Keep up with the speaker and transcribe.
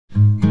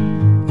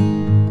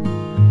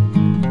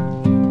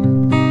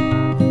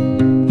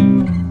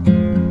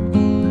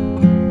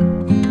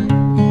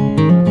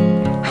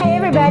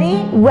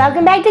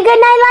Welcome back to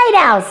Goodnight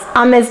Lighthouse.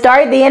 I'm Miss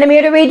Dorothy and I'm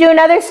here to read you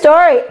another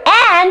story.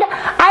 And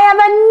I have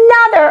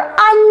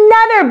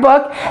another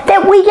book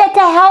that we get to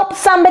help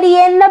somebody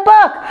in the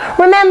book.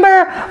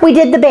 Remember, we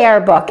did the bear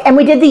book and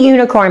we did the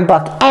unicorn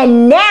book.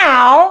 And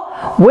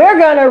now we're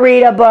going to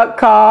read a book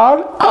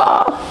called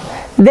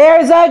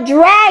There's a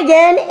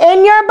Dragon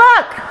in Your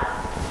Book.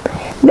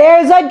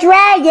 There's a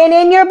dragon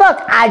in your book.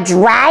 A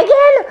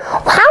dragon?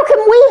 How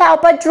can we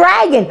help a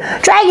dragon?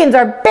 Dragons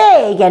are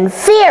big and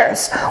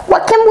fierce.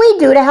 What can we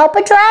do to help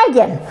a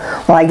dragon?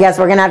 Well, I guess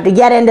we're going to have to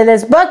get into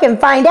this book and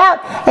find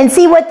out and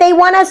see what they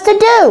want us to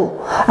do.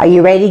 Are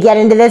you ready to get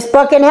into this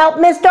book and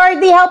help Miss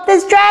Dorothy help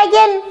this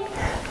dragon?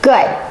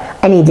 Good.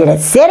 I need you to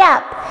sit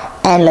up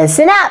and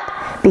listen up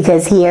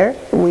because here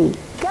we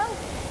go.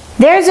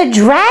 There's a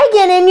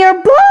dragon in your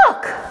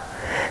book.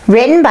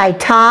 Written by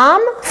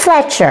Tom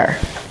Fletcher.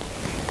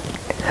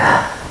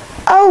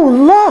 Oh,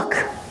 look!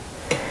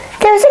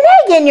 There's an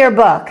egg in your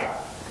book.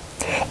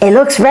 It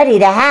looks ready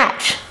to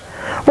hatch.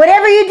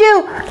 Whatever you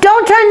do,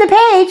 don't turn the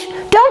page.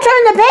 Don't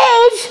turn the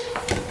page.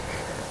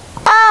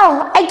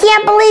 Oh, I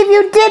can't believe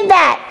you did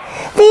that.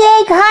 The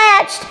egg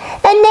hatched,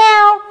 and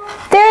now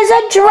there's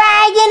a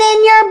dragon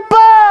in your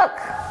book.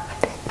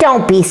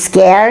 Don't be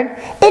scared.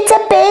 It's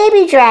a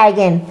baby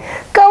dragon.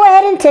 Go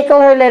ahead and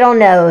tickle her little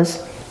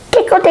nose.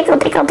 Tickle, tickle,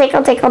 tickle,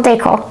 tickle, tickle,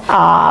 tickle.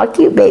 Aw,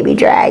 cute baby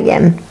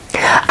dragon.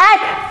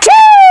 Achoo!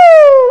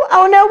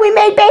 Oh no, we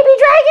made baby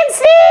dragon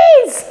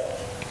sneeze!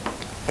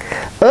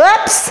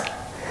 Oops!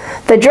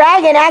 The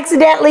dragon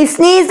accidentally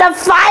sneezed a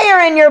fire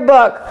in your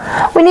book.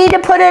 We need to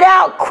put it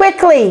out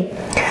quickly.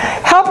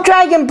 Help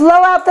dragon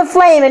blow out the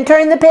flame and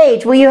turn the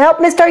page. Will you help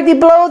Miss Dorothy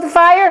blow the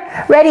fire?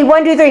 Ready?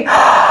 1, 2, 3.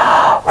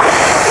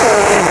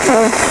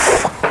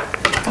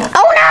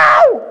 Oh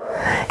no!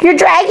 Your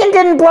dragon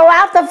didn't blow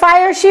out the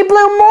fire, she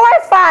blew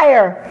more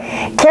fire.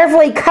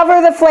 Carefully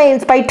cover the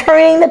flames by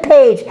turning the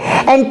page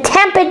and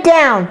tamp it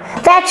down.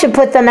 That should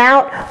put them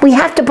out. We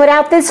have to put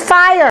out this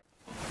fire.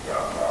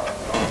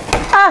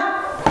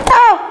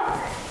 Oh,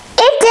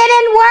 it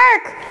didn't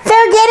work.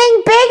 They're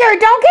getting bigger.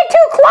 Don't get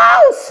too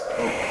close.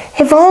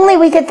 If only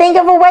we could think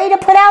of a way to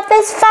put out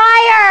this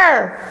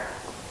fire.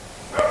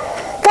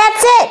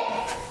 That's it.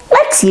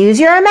 Let's use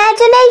your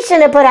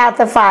imagination to put out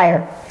the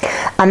fire.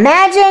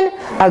 Imagine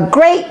a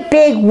great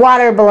big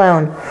water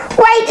balloon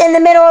right in the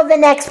middle of the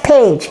next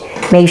page.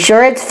 Make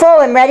sure it's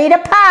full and ready to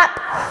pop.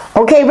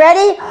 Okay,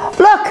 ready?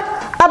 Look,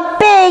 a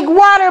big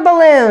water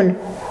balloon.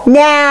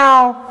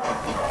 Now,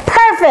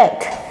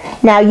 perfect.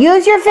 Now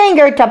use your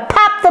finger to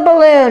pop the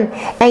balloon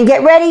and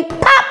get ready.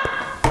 Pop,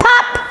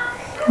 pop.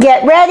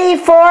 Get ready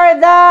for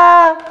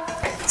the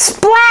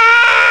splash.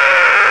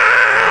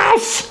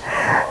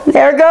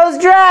 There goes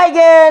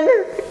dragon.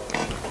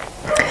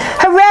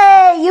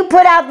 Hooray! You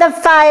put out the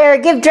fire.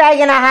 Give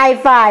dragon a high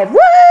five.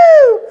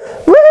 Woohoo!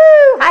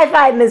 Woohoo! High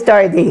five, Miss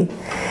Dorothy.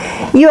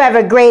 You have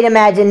a great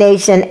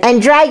imagination, and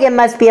dragon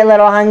must be a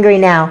little hungry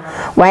now.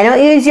 Why don't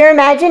you use your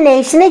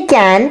imagination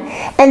again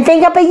and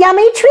think up a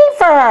yummy treat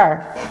for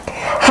her?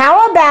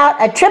 How about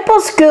a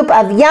triple scoop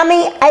of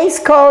yummy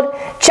ice-cold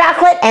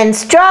chocolate and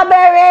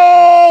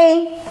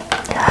strawberry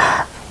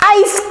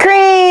ice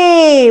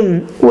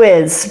cream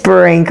with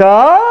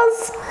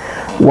sprinkles?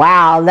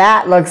 Wow,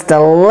 that looks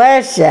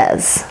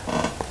delicious.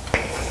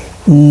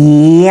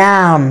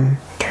 Yum.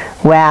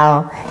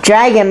 Well,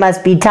 dragon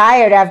must be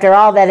tired after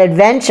all that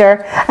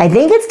adventure. I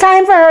think it's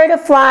time for her to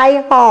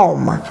fly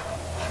home.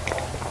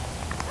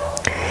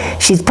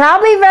 She's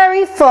probably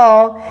very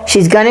full.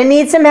 She's going to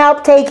need some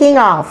help taking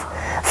off.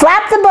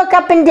 Flap the book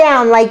up and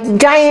down like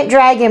giant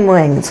dragon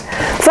wings.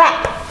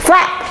 Flap,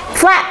 flap,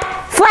 flap,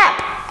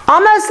 flap.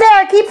 Almost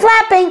there. Keep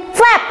flapping.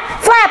 Flap,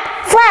 flap,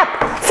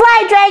 flap.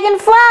 Fly, dragon,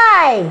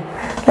 fly.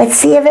 Let's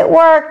see if it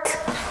worked.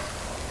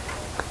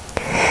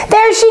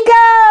 There she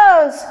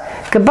goes.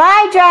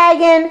 Goodbye,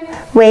 dragon.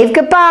 Wave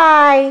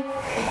goodbye.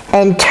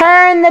 And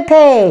turn the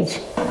page.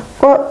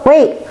 Well,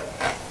 wait.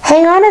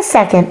 Hang on a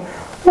second.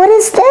 What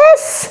is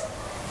this?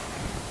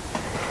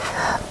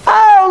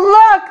 Oh,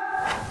 look.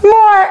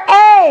 More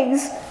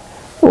eggs.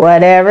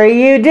 Whatever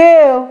you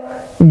do,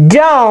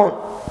 don't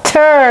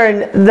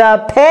turn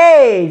the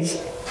page.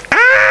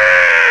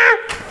 Ah!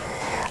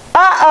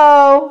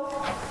 Uh-oh.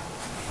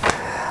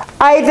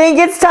 I think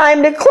it's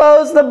time to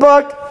close the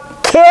book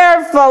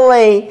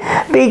carefully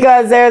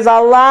because there's a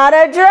lot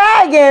of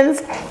dragons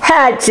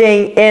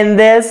hatching in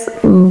this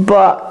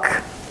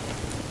book.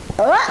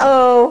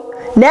 Uh-oh.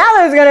 Now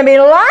there's going to be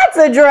lots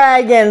of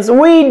dragons.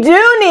 We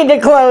do need to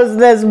close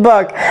this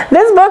book.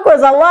 This book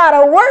was a lot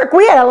of work.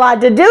 We had a lot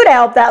to do to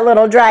help that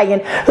little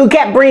dragon who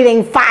kept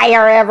breathing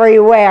fire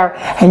everywhere.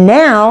 And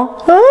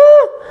now,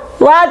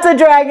 lots of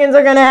dragons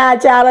are going to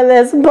hatch out of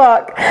this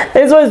book.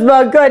 This was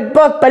a good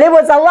book, but it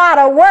was a lot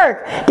of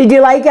work. Did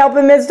you like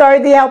helping Miss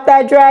Dorothy help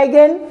that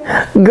dragon?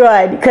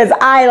 Good, because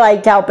I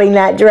liked helping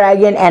that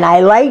dragon, and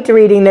I liked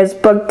reading this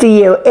book to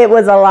you. It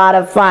was a lot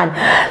of fun.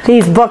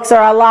 These books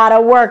are a lot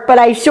of work, but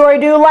I sure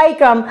do like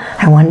them.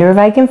 I wonder if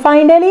I can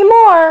find any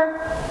more.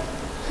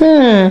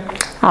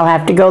 I'll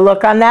have to go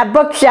look on that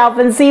bookshelf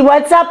and see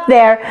what's up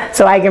there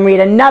so I can read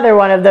another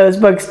one of those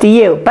books to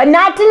you. But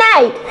not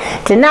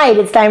tonight. Tonight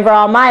it's time for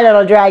all my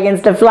little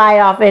dragons to fly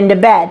off into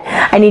bed.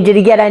 I need you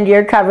to get under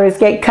your covers,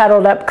 get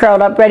cuddled up,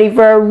 curled up, ready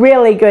for a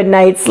really good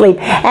night's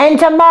sleep. And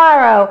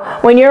tomorrow,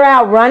 when you're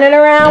out running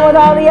around with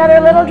all the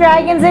other little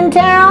dragons in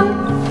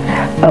town,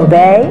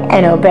 obey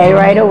and obey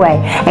right away.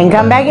 And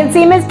come back and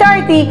see Miss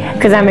Dorothy,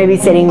 because I'm going to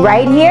be sitting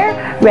right here,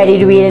 ready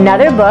to read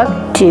another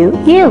book to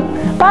you.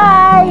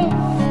 Bye!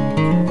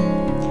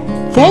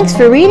 Thanks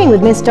for reading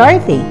with Miss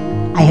Dorothy.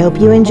 I hope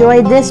you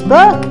enjoyed this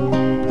book,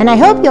 and I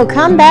hope you'll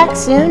come back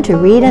soon to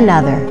read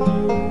another.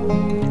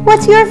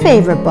 What's your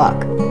favorite book?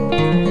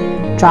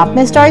 Drop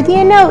Miss Dorothy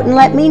a note and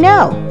let me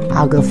know.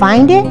 I'll go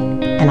find it,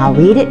 and I'll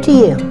read it to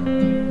you.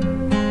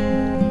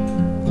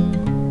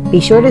 Be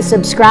sure to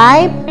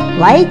subscribe,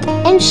 like,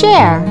 and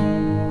share.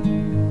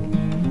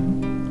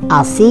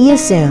 I'll see you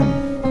soon.